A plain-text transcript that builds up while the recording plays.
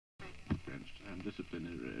and discipline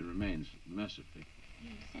remains mercifully.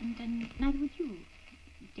 Yes, and neither would you,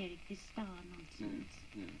 Derek, this star nonsense.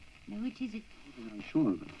 Yes. No, it is. I'm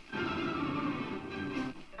sure of it.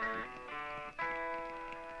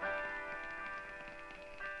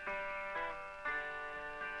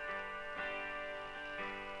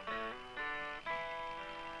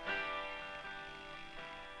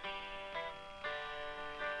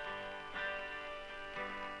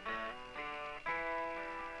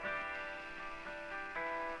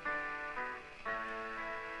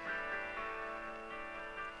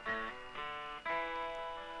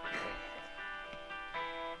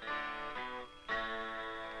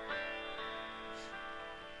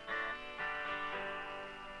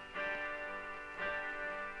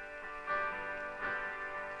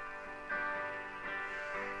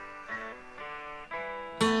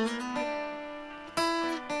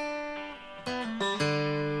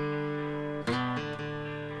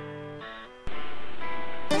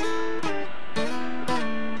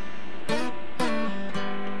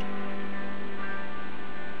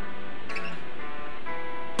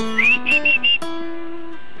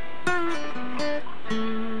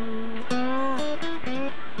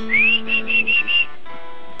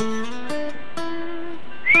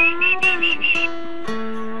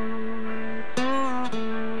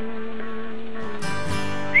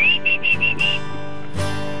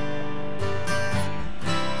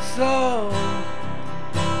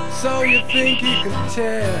 So you think you can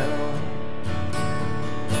tell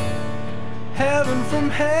heaven from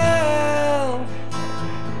hell,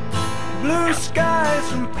 blue skies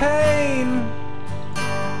from pain?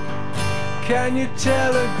 Can you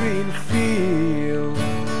tell a green field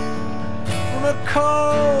from a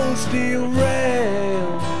cold steel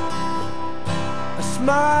rail, a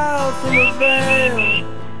smile from a veil?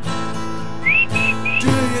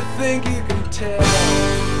 Do you think you can tell?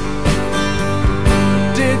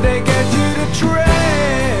 Did they get you to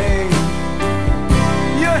trade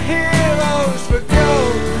your heroes for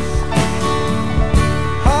ghosts,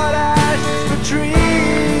 hot ashes for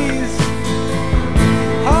trees,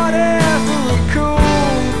 hot air for a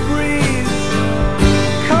cool breeze,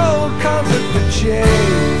 cold comfort for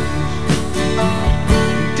change?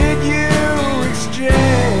 Did you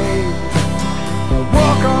exchange a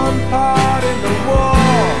walk-on part in the war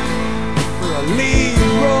for a lead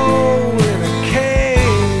role in a cage?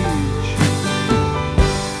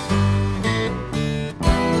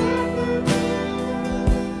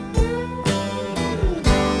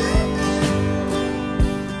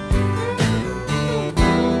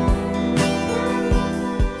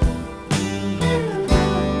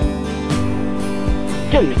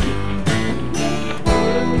 Niki.